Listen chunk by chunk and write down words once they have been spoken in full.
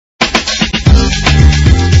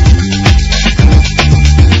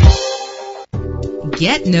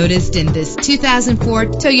Get noticed in this 2004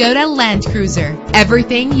 Toyota Land Cruiser.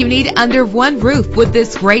 Everything you need under one roof with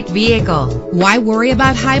this great vehicle. Why worry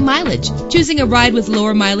about high mileage? Choosing a ride with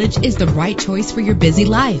lower mileage is the right choice for your busy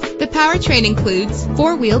life. The powertrain includes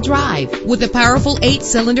four-wheel drive with a powerful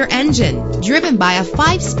 8-cylinder engine driven by a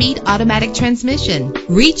 5-speed automatic transmission.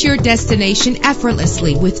 Reach your destination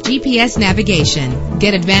effortlessly with GPS navigation.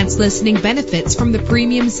 Get advanced listening benefits from the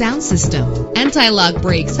premium sound system. Anti-lock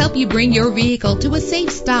brakes help you bring your vehicle to a safe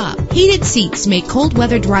stop. Heated seats make cold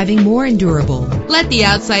weather driving more endurable. Let the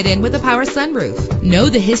outside in with a power sunroof. Know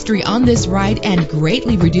the history on this ride and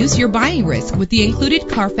greatly reduce your buying risk with the included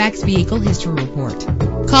Carfax Vehicle History Report.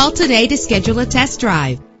 Call today to schedule a test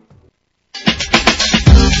drive.